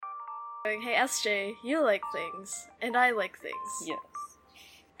Hey SJ, you like things, and I like things. Yes.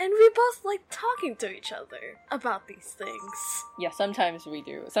 And we both like talking to each other about these things. Yeah, sometimes we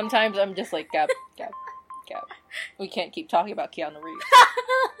do. Sometimes I'm just like, Gab. We can't keep talking about Keanu Reeves.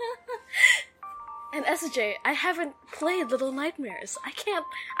 And SJ, I haven't played Little Nightmares.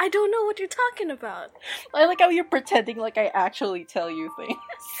 I don't know what you're talking about. I like how you're pretending like I actually tell you things.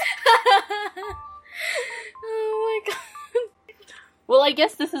 Oh my god. Well, I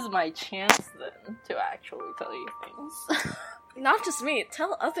guess this is my chance then to actually tell you things. Not just me,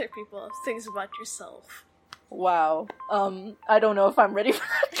 tell other people things about yourself. Wow. I don't know if I'm ready for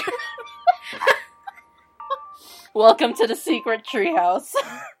that. Welcome to the secret treehouse.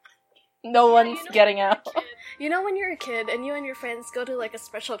 No one's getting out. You know when you're a kid and you and your friends go to like a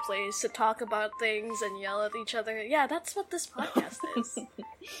special place to talk about things and yell at each other? Yeah, that's what this podcast is.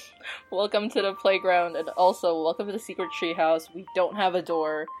 Welcome to the playground, and also welcome to the secret treehouse. We don't have a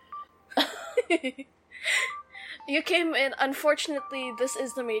door. You came in, unfortunately, this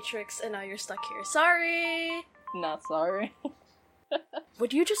is the Matrix, and now you're stuck here. Sorry! Not sorry.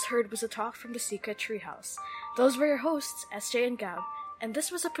 What you just heard was a talk from the secret treehouse. Those were your hosts, SJ and Gab, and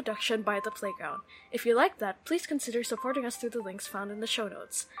this was a production by The Playground. If you like that, please consider supporting us through the links found in the show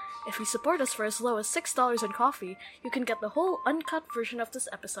notes. If you support us for as low as $6 in coffee, you can get the whole uncut version of this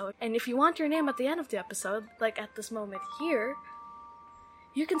episode, and if you want your name at the end of the episode, like at this moment here,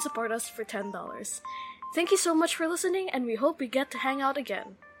 you can support us for $10. Thank you so much for listening, and we hope we get to hang out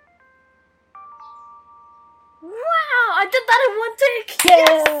again. Wow! I did that in one take!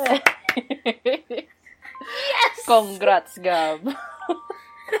 Yeah! Yes! Congrats, Gab.